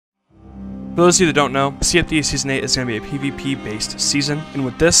For those of you that don't know, Sea of Thieves Season 8 is going to be a PvP based season, and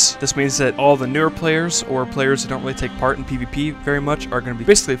with this means that all the newer players or players that don't really take part in PvP very much are going to be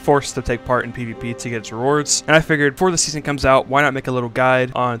basically forced to take part in PvP to get its rewards. And I figured before the season comes out, why not make a little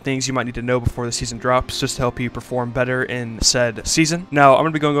guide on things you might need to know before the season drops, just to help you perform better in said season. Now, I'm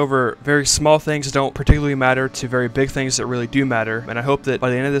going to be going over very small things that don't particularly matter to very big things that really do matter, and I hope that by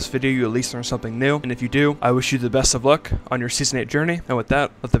the end of this video you at least learn something new, and if you do, I wish you the best of luck on your Season 8 journey, and with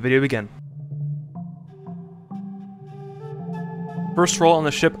that, let the video begin. First role on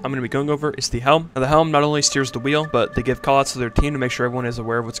the ship I'm going to be going over is the Helm. Now, the Helm not only steers the wheel, but they give callouts to their team to make sure everyone is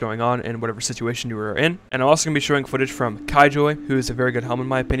aware of what's going on in whatever situation you are in. And I'm also going to be showing footage from Kaijoi, who is a very good Helm in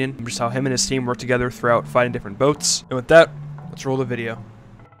my opinion, just how him and his team work together throughout fighting different boats. And with that, let's roll the video.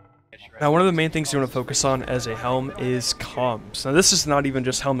 Now, one of the main things you want to focus on as a Helm is comms. Now, this is not even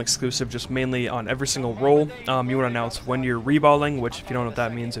just Helm exclusive, just mainly on every single role. You want to announce when you're reballing, which if you don't know what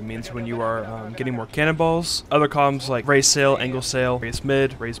that means, it means when you are getting more cannonballs. Other comms like raise sail, angle sail, raise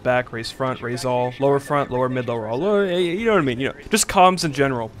mid, raise back, raise front, raise all, lower front, lower mid, lower all, lower, you know what I mean, just comms in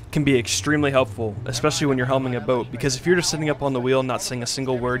general can be extremely helpful, especially when you're helming a boat, because if you're just sitting up on the wheel not saying a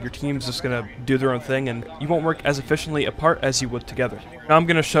single word, your team's just going to do their own thing and you won't work as efficiently apart as you would together. Now I'm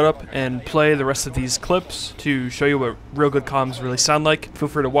going to shut up and play the rest of these clips to show you what real good comms really sound like. Feel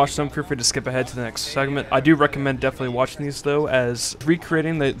free to watch them, feel free to skip ahead to the next segment. I do recommend definitely watching these though, as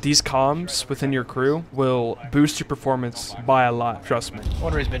recreating these comms within your crew will boost your performance by a lot, trust me. I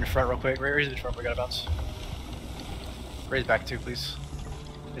want to raise mid in front real quick. Raise mid in front, we gotta bounce. Raise back too, please.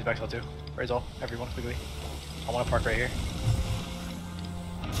 Raise back too. Raise all, everyone quickly. I want to park right here.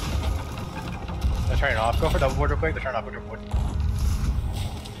 They're turning off. Go for double board real quick. They're turning off double board.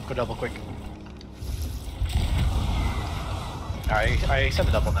 Go double quick. Alright, I set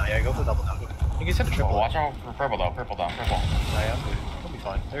the double now. Yeah, go for the double now. You can set the triple. Watch out for purple though. Purple down. Purple. Yeah, I'm good. We'll be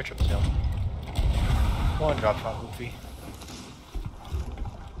fine. They're triple down. One drop front, Goofy.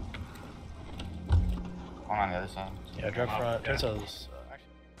 One on the other side. Yeah, drop front. Yeah.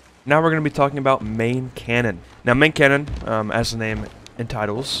 Now we're going to be talking about main cannon. Now main cannon, as the name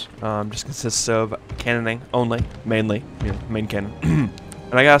entitles, just consists of cannoning only, mainly, main cannon.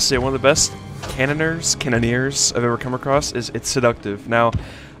 And I gotta say, one of the best cannoneers I've ever come across is ItsSeductive. Now,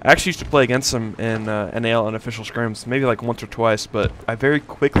 I actually used to play against him in NAL unofficial scrims, maybe like once or twice, but I very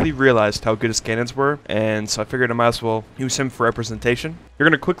quickly realized how good his cannons were, and so I figured I might as well use him for representation. You're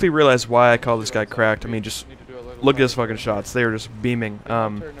gonna quickly realize why I call this guy cracked. I mean, just look at his fucking shots. They are just beaming.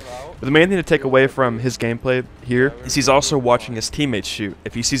 But the main thing to take away from his gameplay here is he's also watching his teammates shoot.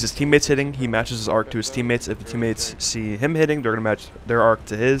 If he sees his teammates hitting, he matches his arc to his teammates. If the teammates see him hitting, they're going to match their arc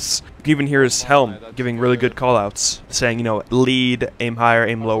to his. You can even hear his Helm giving really good callouts, saying, lead, aim higher,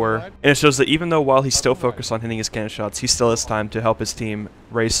 aim lower. And it shows that even though while he's still focused on hitting his cannon shots, he still has time to help his team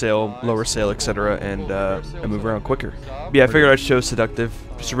raise sail, lower sail, etc., and move around quicker. But yeah, I figured I'd show Seductive.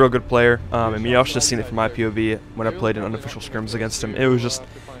 Just a real good player. I mean, you also just seen it from my POV when I played in unofficial scrims against him. It was just,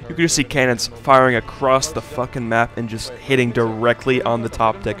 you could just see cannons firing across the fucking map and just hitting directly on the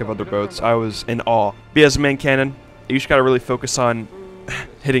top deck of other boats. I was in awe. But as a main cannon, you just gotta really focus on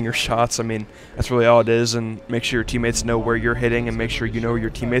hitting your shots. I mean, that's really all it is, and make sure your teammates know where you're hitting and make sure you know where your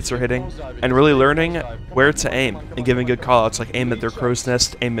teammates are hitting, and really learning where to aim and giving good callouts, like aim at their crow's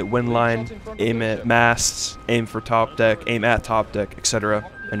nest, aim at wind line, aim at masts, aim for top deck, aim at top deck, etc.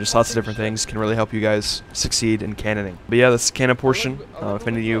 And just lots of different things can really help you guys succeed in cannoning. But yeah, that's the cannon portion. If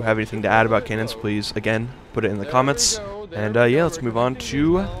any of you have anything to add about cannons, please, again, put it in the comments. And yeah, let's move on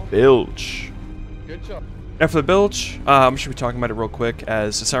to Bilge. Now for the Bilge, I'm just going to be talking about it real quick,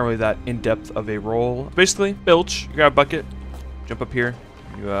 as it's not really that in-depth of a role. Basically, Bilge, you got a bucket, jump up here,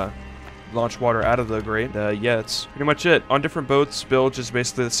 you launch water out of the grate. Yeah, it's pretty much it. On different boats, Bilge is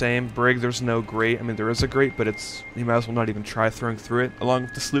basically the same. Brig, there's no grate. I mean, there is a grate, but you might as well not even try throwing through it. Along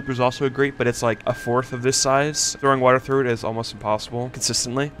with the Sloop, there's also a grate, but it's like a fourth of this size. Throwing water through it is almost impossible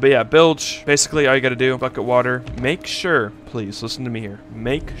consistently. But yeah, Bilge, basically all you gotta do, bucket water. Make sure, please, listen to me here.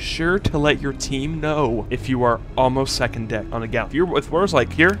 Make sure to let your team know if you are almost second deck on a gallon. If water's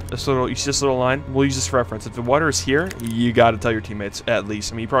like here, you see this little line, we'll use this for reference. If the water is here, you gotta tell your teammates at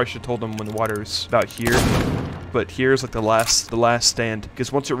least. I mean, you probably should have told them when the water's about here, but here's like the last stand,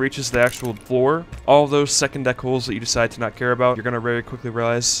 because once it reaches the actual floor, all those second deck holes that you decide to not care about, you're going to very quickly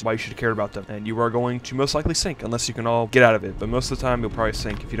realize why you should care about them, and you are going to most likely sink unless you can all get out of it. But most of the time you'll probably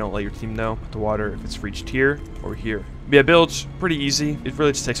sink if you don't let your team know the water, if it's reached here or here. But yeah, Bilge, pretty easy. It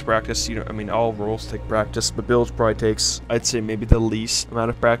really just takes practice. You know, I mean, all roles take practice, but Bilge probably takes, I'd say, maybe the least amount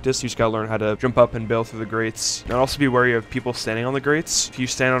of practice. You just gotta learn how to jump up and bail through the grates. And also be wary of people standing on the grates. If you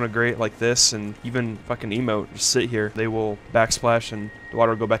stand on a grate like this and even fucking emote, just sit here, they will backsplash and the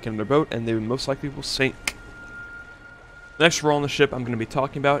water will go back into their boat and they most likely will sink. The next role on the ship I'm going to be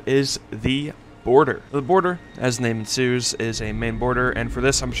talking about is the Boarder. The Boarder, as the name ensues, is a main boarder, and for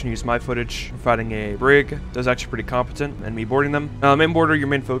this I'm just going to use my footage for fighting a brig that's actually pretty competent, and me boarding them. Main boarder, your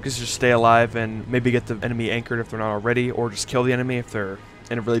main focus is just stay alive and maybe get the enemy anchored if they're not already, or just kill the enemy if they're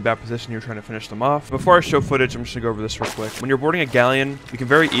in a really bad position you're trying to finish them off. Before I show footage, I'm just going to go over this real quick. When you're boarding a Galleon, you can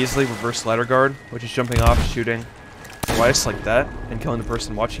very easily reverse ladder guard, which is jumping off, shooting twice like that and killing the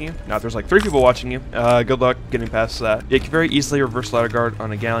person watching you. Now if there's like 3 people watching you, good luck getting past that. You can very easily reverse ladder guard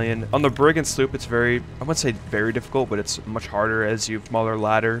on a Galleon. On the brig and sloop, it's very, I wouldn't say very difficult, but it's much harder as you have smaller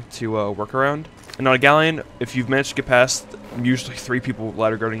ladder to work around. And on a Galleon, if you've managed to get past usually 3 people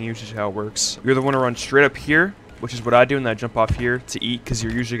ladder guarding you, which is how it works, you're the one to run straight up here, which is what I do, and I jump off here to eat because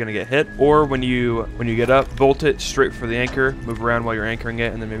you're usually going to get hit. Or when you get up, bolt it straight for the anchor, move around while you're anchoring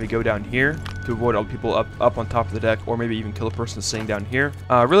it, and then maybe go down here to avoid all the people up on top of the deck, or maybe even kill a person sitting down here.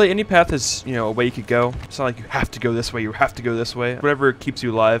 Really, any path is, you know, a way you could go. It's not like you have to go this way, you have to go this way. Whatever keeps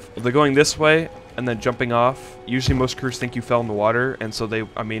you alive. If they're going this way and then jumping off, usually most crews think you fell in the water, and so they,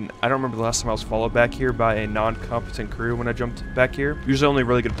 I mean, I don't remember the last time I was followed back here by a non-competent crew when I jumped back here. Usually only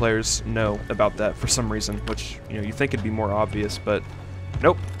really good players know about that for some reason, which, you know, you think it'd be more obvious, but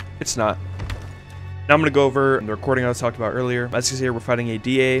nope, it's not. Now I'm going to go over the recording I was talking about earlier. As you can see here, we're fighting a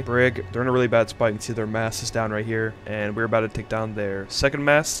DA brig. They're in a really bad spot. You can see their mast is down right here, and we're about to take down their second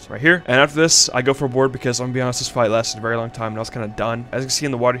mast right here. And after this, I go for a board because I'm going to be honest, this fight lasted a very long time and I was kind of done. As you can see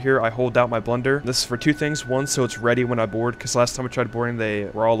in the water here, I hold out my Blunder. This is for 2 things. 1, so it's ready when I board, because last time I tried boarding, they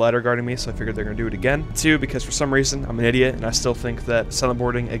were all ladder guarding me, so I figured they're going to do it again. 2, because for some reason, I'm an idiot and I still think that silent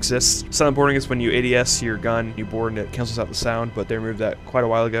boarding exists. Silent boarding is when you ADS your gun, you board, and it cancels out the sound, but they removed that quite a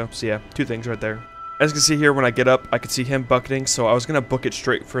while ago. So yeah, 2 things right there. As you can see here, when I get up, I can see him bucketing, so I was going to book it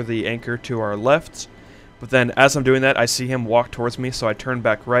straight for the anchor to our left. But then, as I'm doing that, I see him walk towards me, so I turn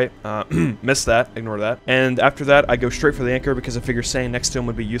back right. Missed that. Ignore that. And after that, I go straight for the anchor, because I figure staying next to him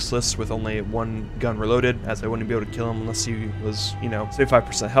would be useless with only 1 gun reloaded, as I wouldn't be able to kill him unless he was, you know,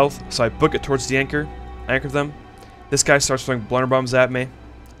 75% health. So I book it towards the anchor, anchor them. This guy starts throwing blunder bombs at me.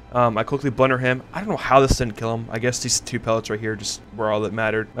 I quickly blunder him. I don't know how this didn't kill him. I guess these 2 pellets right here just were all that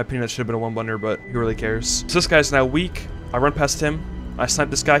mattered. In my opinion, that should have been a 1 blunder, but who really cares? So this guy's now weak. I run past him. I snipe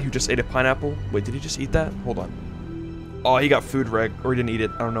this guy who just ate a pineapple. Wait, did he just eat that? Hold on. Oh, he got food reg, or he didn't eat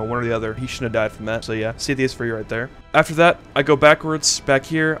it. I don't know, one or the other. He shouldn't have died from that. So yeah, see these for you right there. After that, I go backwards, back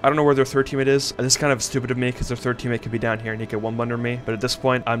here. I don't know where their 3rd teammate is. This is kind of stupid of me, because their 3rd teammate could be down here and he could 1 blunder me. But at this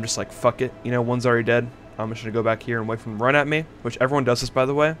point, I'm just like, fuck it. You know, 1's already dead. I'm just going to go back here and wait for him to run at me, which everyone does this, by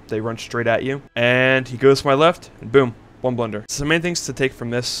the way. They run straight at you. And he goes to my left, and boom, 1 blunder. So the main things to take from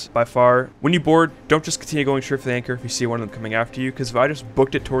this, by far, when you board, don't just continue going straight for the anchor if you see one of them coming after you, because if I just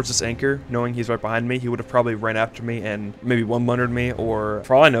booked it towards this anchor, knowing he's right behind me, he would have probably ran after me and maybe 1 blundered me, or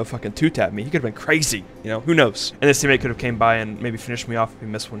for all I know, fucking 2-tapped me. He could have been crazy, you know, who knows? And this teammate could have came by and maybe finished me off if he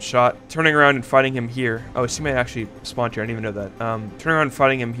missed 1 shot. Turning around and fighting him here. Oh, his teammate actually spawned here, I didn't even know that. Turning around and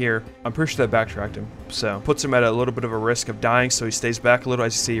fighting him here, I'm pretty sure that backtracked him. So, puts him at a little bit of a risk of dying, so he stays back a little.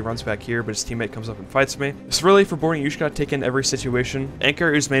 As you see, he runs back here, but his teammate comes up and fights me. So really, for boarding, you just gotta take in every situation.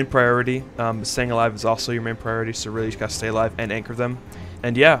 Anchor is main priority. Staying alive is also your main priority, so really you just gotta stay alive and anchor them.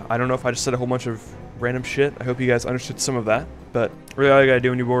 And yeah, I don't know if I just said a whole bunch of random shit. I hope you guys understood some of that. But really, all you gotta do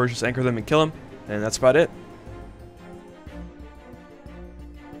when you board is just anchor them and kill them, and that's about it.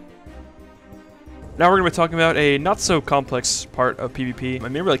 Now we're going to be talking about a not-so-complex part of PvP. I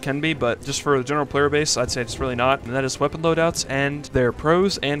mean, it really can be, but just for the general player base, I'd say it's really not, and that is weapon loadouts and their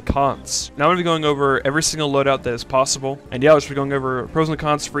pros and cons. Now I'm going to be going over every single loadout that is possible, and yeah, I'll just be going over pros and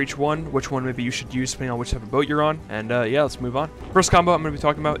cons for each one, which one maybe you should use depending on which type of boat you're on, and yeah, let's move on. First combo I'm going to be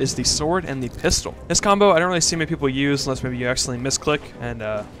talking about is the sword and the pistol. This combo I don't really see many people use unless maybe you accidentally misclick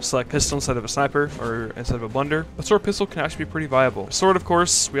and select pistol instead of a sniper or instead of a blunder, but sword pistol can actually be pretty viable. Sword, of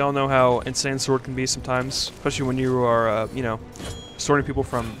course, we all know how insane sword can be sometimes, especially when you are, you know, sorting people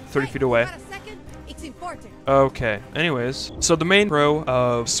from 30 feet away. Okay, anyways, so the main pro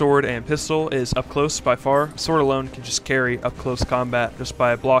of sword and pistol is up close by far. Sword alone can just carry up close combat just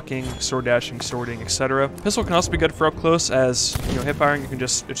by blocking, sword dashing, swording, etc. Pistol can also be good for up close, as, you know, hip firing, it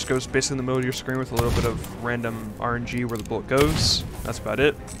just goes basically in the middle of your screen with a little bit of random RNG where the bullet goes. That's about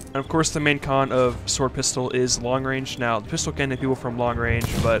it. And of course, the main con of sword pistol is long range. Now, the pistol can hit people from long range,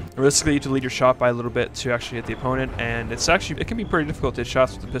 but realistically, you have to lead your shot by a little bit to actually hit the opponent, and it can be pretty difficult to hit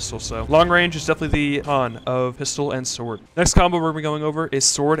shots with the pistol, so long range is definitely the con of pistol and sword. Next combo we're going to be going over is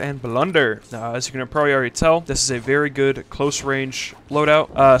sword and blunder. Now, as you can probably already tell, this is a very good close range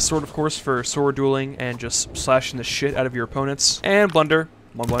loadout. Sword, of course, for sword dueling and just slashing the shit out of your opponents. And blunder,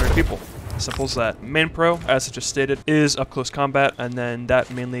 one blunder people. Simple as that. Main pro, as I just stated, is up close combat, and then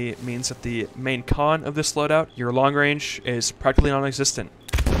that mainly means that the main con of this loadout, your long range, is practically non-existent.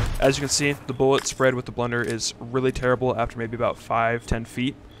 As you can see, the bullet spread with the blunder is really terrible after maybe about 5-10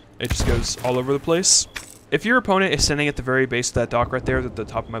 feet. It just goes all over the place. If your opponent is standing at the very base of that dock right there that the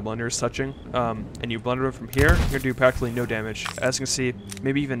top of my blunder is touching, and you blunder it from here, you're going to do practically no damage. As you can see,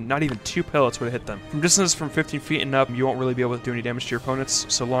 maybe not even 2 pellets would have hit them. From distances from 15 feet and up, you won't really be able to do any damage to your opponents,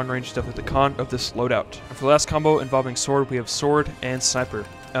 so long range is definitely the con of this loadout. And for the last combo involving sword, we have sword and sniper.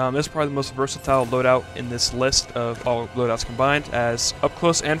 This is probably the most versatile loadout in this list of all loadouts combined, as up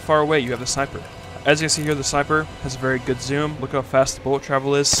close and far away you have the sniper. As you can see here, the sniper has a very good zoom. Look how fast the bullet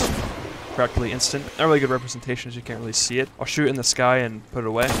travel is. Practically instant. Not really good representation as you can't really see it. I'll shoot it in the sky and put it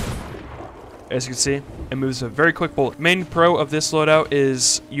away. As you can see, it moves a very quick bullet. Main pro of this loadout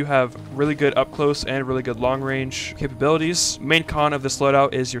is you have really good up close and really good long range capabilities. Main con of this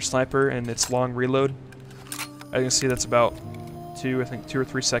loadout is your sniper and its long reload. As you can see, that's about 2 or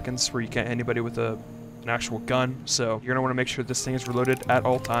 3 seconds where you can't hit anybody with an actual gun. So you're gonna want to make sure this thing is reloaded at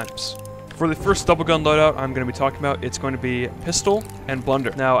all times. For the first double gun loadout I'm going to be talking about, it's going to be pistol and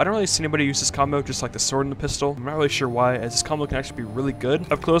blunder. Now, I don't really see anybody use this combo just like the sword and the pistol. I'm not really sure why, as this combo can actually be really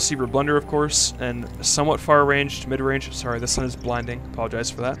good. Up close, you have your blunder, of course, and somewhat far range to mid range. Sorry, this sun is blinding.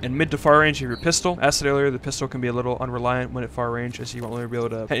 Apologize for that. And mid to far range, you have your pistol. As said earlier, the pistol can be a little unreliant when at far range, as you won't really be able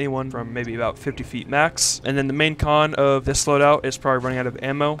to hit anyone from maybe about 50 feet max. And then the main con of this loadout is probably running out of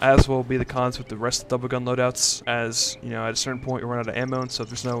ammo, as will be the cons with the rest of the double gun loadouts. As you know, at a certain point, you'll run out of ammo, and so if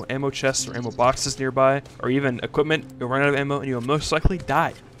there's no ammo chests or ammo boxes nearby, or even equipment, you'll run out of ammo and you'll most likely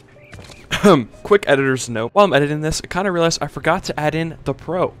die. Quick editor's note. While I'm editing this, I kind of realized I forgot to add in the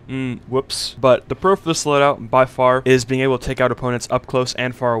pro. Whoops. But the pro for this loadout, by far, is being able to take out opponents up close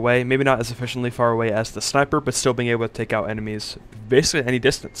and far away. Maybe not as efficiently far away as the sniper, but still being able to take out enemies basically at any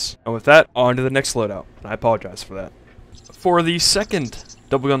distance. And with that, on to the next loadout. I apologize for that. For the second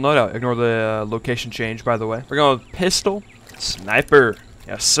double gun loadout, ignore the location change, by the way. We're going with pistol, sniper.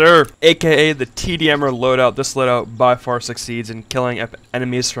 Yes, sir. AKA the TDMer loadout. This loadout by far succeeds in killing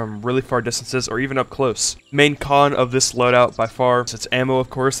enemies from really far distances or even up close. Main con of this loadout by far is its ammo, of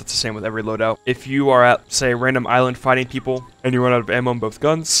course. That's the same with every loadout. If you are at, say, a random island fighting people and you run out of ammo on both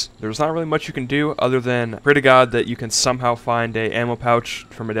guns, there's not really much you can do other than pray to God that you can somehow find a ammo pouch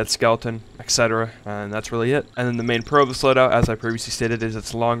from a dead skeleton, etc. And that's really it. And then the main pro of this loadout, as I previously stated, is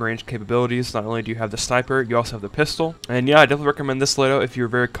its long range capabilities. Not only do you have the sniper, you also have the pistol. And yeah, I definitely recommend this loadout if you're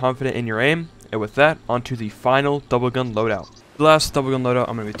very confident in your aim. And with that, on to the final double gun loadout. The last double gun loadout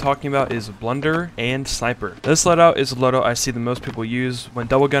I'm going to be talking about is Blunder and Sniper. This loadout is a loadout I see the most people use when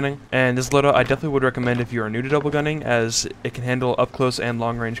double gunning, and this loadout I definitely would recommend if you are new to double gunning, as it can handle up close and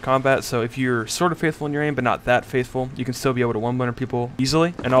long range combat. So if you're sort of faithful in your aim but not that faithful, you can still be able to one blunder people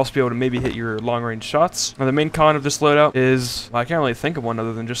easily and also be able to maybe hit your long range shots. Now the main con of this loadout is, well, I can't really think of one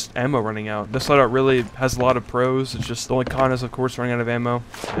other than just ammo running out. This loadout really has a lot of pros. It's just the only con is of course running out of ammo,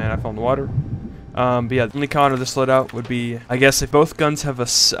 and I fell in the water. But yeah, the only con of this loadout would be, I guess, if both guns have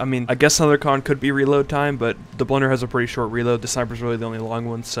I guess another con could be reload time, but the Blunder has a pretty short reload. The Sniper's really the only long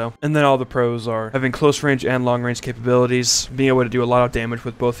one, so. And then all the pros are having close range and long range capabilities, being able to do a lot of damage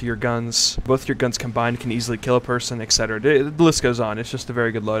with both of your guns. Both your guns combined can easily kill a person, etc. The list goes on. It's just a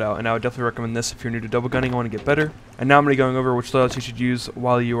very good loadout, and I would definitely recommend this if you're new to double gunning and want to get better. And now I'm going to be going over which loadouts you should use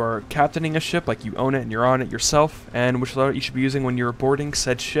while you are captaining a ship, like you own it and you're on it yourself, and which loadout you should be using when you're boarding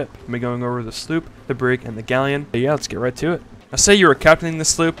said ship. I'm going to be going over the Sloop, the Brig, and the Galleon. But yeah, let's get right to it. Now say you are captaining the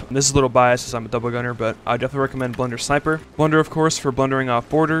Sloop, and this is a little biased as I'm a double gunner, but I definitely recommend Blunder Sniper. Blunder, of course, for blundering off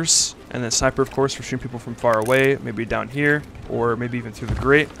borders, and then Sniper, of course, for shooting people from far away, maybe down here, or maybe even through the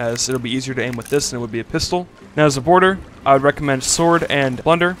grate, as it'll be easier to aim with this than it would be a pistol. Now as a boarder, I would recommend Sword and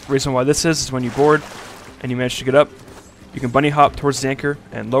Blunder. The reason why this is when you board and you manage to get up, you can bunny hop towards the anchor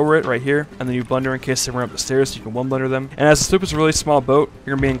and lower it right here, and then you blunder in case they run up the stairs, so you can one blunder them. And as the Sloop is a really small boat,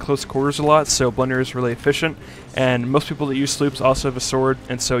 you're going to be in close quarters a lot, so blunder is really efficient. And most people that use Sloops also have a sword,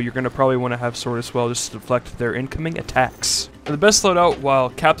 and so you're going to probably want to have sword as well just to deflect their incoming attacks. The best loadout while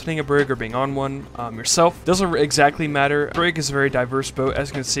captaining a brig or being on one yourself doesn't exactly matter. Brig is a very diverse boat, as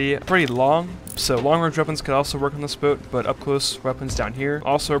you can see, pretty long, so long-range weapons could also work on this boat, but up-close weapons down here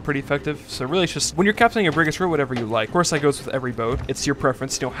also are pretty effective. So really, it's just when you're captaining a brig, it's really whatever you like. Of course, that goes with every boat. It's your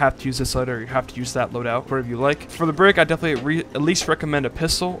preference. You don't have to use this loadout, or you have to use that loadout, whatever you like. For the brig, I definitely at least recommend a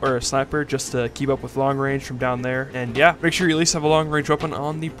pistol or a sniper just to keep up with long range from down there. And yeah, make sure you at least have a long-range weapon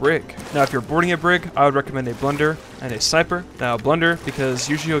on the brig. Now, if you're boarding a brig, I would recommend a Blunder and a sniper. Now, Blunder, because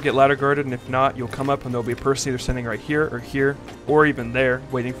usually you'll get ladder guarded, and if not, you'll come up and there'll be a person either standing right here, or even there,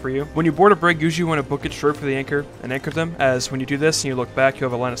 waiting for you. When you board a brig, usually you want to book it short for the anchor and anchor them, as when you do this and you look back, you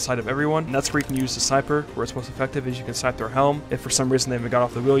have a line of sight of everyone, and that's where you can use the sniper. Where it's most effective is you can sight their helm, if for some reason they haven't got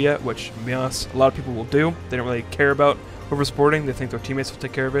off the wheel yet, which, to be honest, a lot of people will do. They don't really care about whoever's boarding. They think their teammates will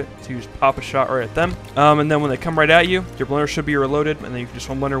take care of it, so you just pop a shot right at them. And then when they come right at you, your blunder should be reloaded, and then you can just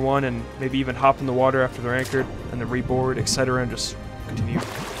blunder one and maybe even hop in the water after they're anchored, and then reboard, etc., and just continue the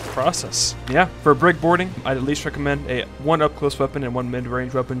process. Yeah, for brig boarding, I'd at least recommend one up-close weapon and one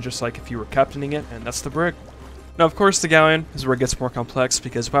mid-range weapon, just like if you were captaining it, and that's the brig. Now, of course, the Galleon is where it gets more complex,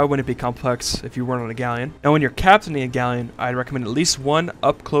 because why wouldn't it be complex if you weren't on a Galleon? And when you're captaining a Galleon, I'd recommend at least one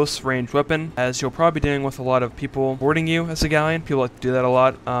up-close range weapon, as you'll probably be dealing with a lot of people boarding you as a Galleon. People like to do that a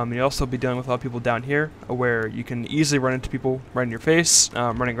lot. You'll also be dealing with a lot of people down here, where you can easily run into people right in your face,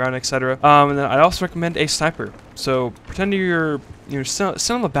 running around, etc. And then I'd also recommend a sniper. So pretend you're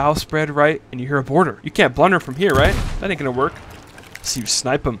sitting on the bow spread, right, and you hear a boarder. You can't blunder from here, right? That ain't gonna work. So you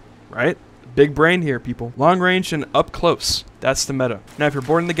snipe them, right? Big brain here, people. Long range and up close. That's the meta. Now, if you're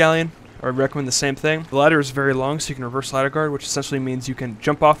boarding the Galleon, I would recommend the same thing. The ladder is very long, so you can reverse ladder guard, which essentially means you can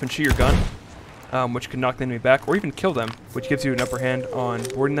jump off and shoot your gun, which can knock the enemy back, or even kill them, which gives you an upper hand on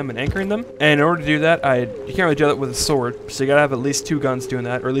boarding them and anchoring them. And in order to do that, you can't really do that with a sword, so you gotta have at least 2 guns doing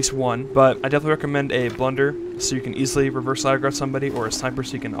that, or at least 1. But I definitely recommend a Blunder, so you can easily reverse ladder guard somebody, or a sniper,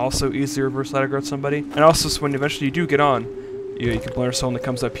 so you can also easily reverse ladder guard somebody. And also, so when eventually you do get on, you can blunder someone that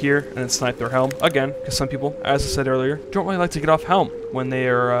comes up here and then snipe their helm. Again, because some people, as I said earlier, don't really like to get off helm when they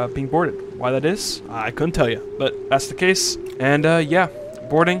are being boarded. Why that is, I couldn't tell you, but that's the case. And yeah,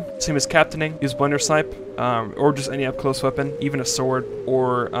 boarding, same as captaining, use blunder snipe, or just any up-close weapon, even a sword,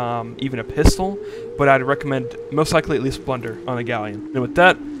 or even a pistol. But I'd recommend most likely at least Blunder on a Galleon. And with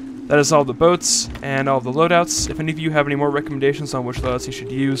that, that is all the boats and all the loadouts. If any of you have any more recommendations on which loadouts you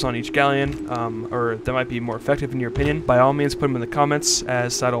should use on each Galleon, or that might be more effective in your opinion, by all means put them in the comments,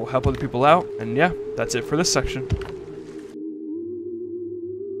 as that'll help other people out. And yeah, that's it for this section.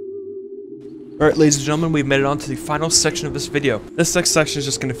 Alright, ladies and gentlemen, we've made it on to the final section of this video. This next section is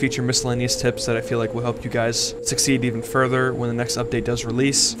just going to feature miscellaneous tips that I feel like will help you guys succeed even further when the next update does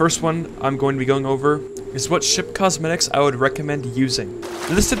release. First one I'm going to be going over is what ship cosmetics I would recommend using.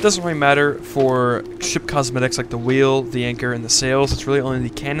 Now, this tip doesn't really matter for ship cosmetics like the wheel, the anchor, and the sails. It's really only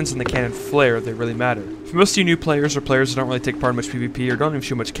the cannons and the cannon flare that really matter. For most of you new players or players that don't really take part in much PvP or don't even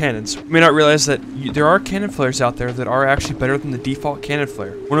shoot much cannons, you may not realize that there are cannon flares out there that are actually better than the default cannon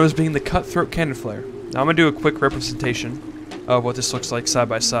flare. One of those being the cutthroat cannon flare. Now I'm going to do a quick representation of what this looks like side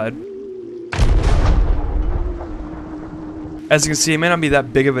by side. As you can see, it may not be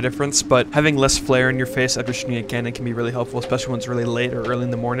that big of a difference, but having less flare in your face after shooting a cannon can be really helpful, especially when it's really late or early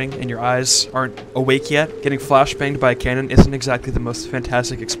in the morning and your eyes aren't awake yet. Getting flashbanged by a cannon isn't exactly the most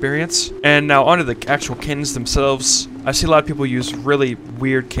fantastic experience. And now onto the actual cannons themselves. I see a lot of people use really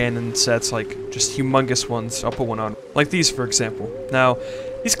weird cannon sets, like just humongous ones. I'll put one on. Like these, for example. Now,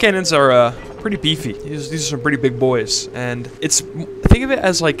 these cannons are pretty beefy. These are some pretty big boys, and think of it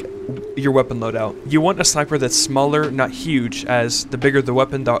as like your weapon loadout. You want a sniper that's smaller, not huge, as the bigger the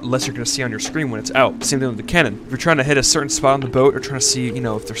weapon, the less you're going to see on your screen when it's out. Same thing with the cannon. If you're trying to hit a certain spot on the boat, or trying to see,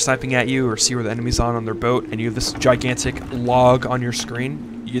 if they're sniping at you, or see where the enemy's on their boat, and you have this gigantic log on your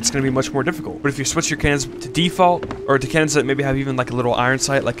screen, it's going to be much more difficult. But if you switch your cannons to default, or to cannons that maybe have even like a little iron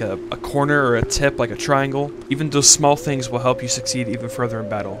sight, like a corner or a tip, like a triangle, even those small things will help you succeed even further in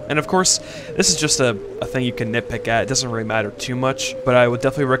battle. And of course, this is just a thing you can nitpick at. It doesn't really matter too much, but I would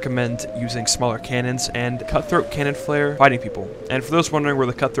definitely recommend using smaller cannons and cutthroat cannon flare fighting people. And for those wondering where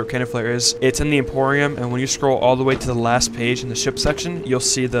the cutthroat cannon flare is, it's in the Emporium, and when you scroll all the way to the last page in the ship section, you'll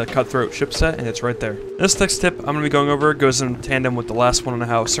see the cutthroat ship set, and it's right there. This next tip I'm going to be going over goes in tandem with the last one on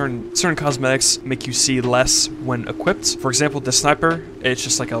how certain cosmetics make you see less when equipped. For example, the sniper, it's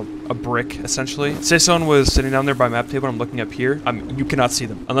just like a brick, essentially. Say someone was sitting down there by map table and I'm looking up here, you cannot see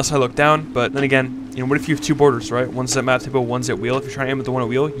them unless I look down. But then again, what if you have 2 boarders, right? One's at map table, one's at wheel. If you're trying to aim at the one at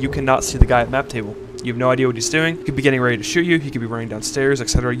wheel, you cannot see the guy at map table. You have no idea what he's doing. He could be getting ready to shoot you. He could be running downstairs,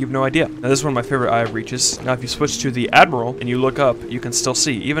 etc. You have no idea. Now, this is one of my favorite eye reaches. Now, if you switch to the Admiral and you look up, you can still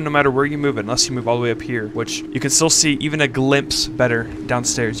see, even no matter where you move it, unless you move all the way up here, which you can still see even a glimpse better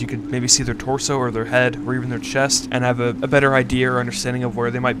downstairs. You could maybe see their torso or their head or even their chest and have a better idea or understanding of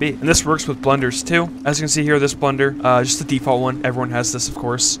where they might be. And this works with blunders too. As you can see here, this blunder, just the default one. Everyone has this, of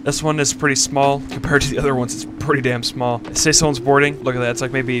course. This one is pretty small compared to the other ones. It's pretty damn small. Say someone's boarding. Look at that. It's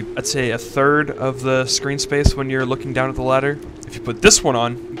like maybe, I'd say, a third of the screen space when you're looking down at the ladder. If you put this one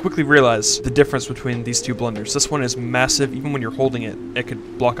on, you quickly realize the difference between these two blunders. This one is massive. Even when you're holding it, it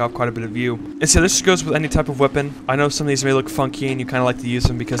could block off quite a bit of view. And so this goes with any type of weapon. I know some of these may look funky and you kind of like to use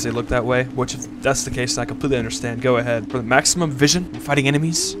them because they look that way, which if that's the case, I completely understand. Go ahead. For the maximum vision, fighting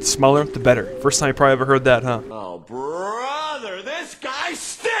enemies, the smaller, the better. First time you probably ever heard that, huh? Oh, brother, this guy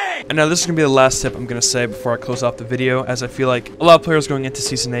stinks! And now this is going to be the last tip I'm going to say before I close off the video, as I feel like a lot of players going into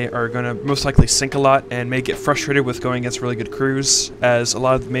Season 8 are going to most likely sink a lot and may get frustrated with going against really good crews, as a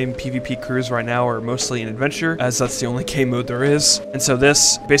lot of the main PvP crews right now are mostly in Adventure, as that's the only game mode there is. And so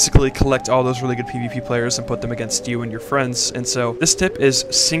this basically collect all those really good PvP players and put them against you and your friends. And so this tip is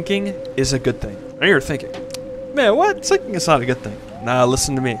sinking is a good thing. Now you're thinking, man, what? Sinking is not a good thing. Nah,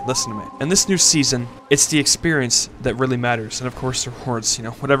 listen to me, listen to me. In this new season, it's the experience that really matters, and of course the rewards, you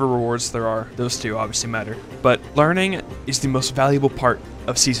know, whatever rewards there are, those two obviously matter. But learning is the most valuable part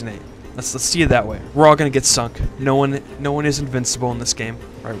of Season 8. Let's see it that way. We're all gonna get sunk. No one is invincible in this game.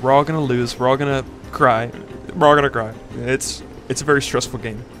 Right? We're all gonna lose, we're all gonna cry. We're all gonna cry. It's a very stressful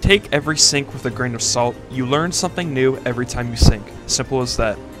game. Take every sink with a grain of salt. You learn something new every time you sink. Simple as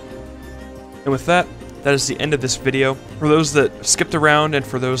that. And with that, that is the end of this video. For those that skipped around and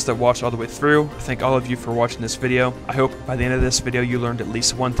for those that watched all the way through, I thank all of you for watching this video. I hope by the end of this video you learned at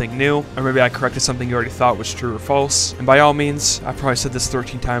least one thing new, or maybe I corrected something you already thought was true or false. And by all means, I've probably said this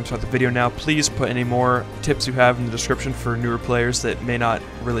 13 times throughout the video now, please put any more tips you have in the description for newer players that may not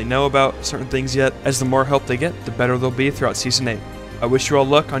really know about certain things yet, as the more help they get, the better they'll be throughout Season 8. I wish you all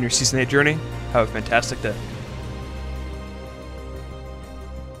luck on your Season 8 journey. Have a fantastic day.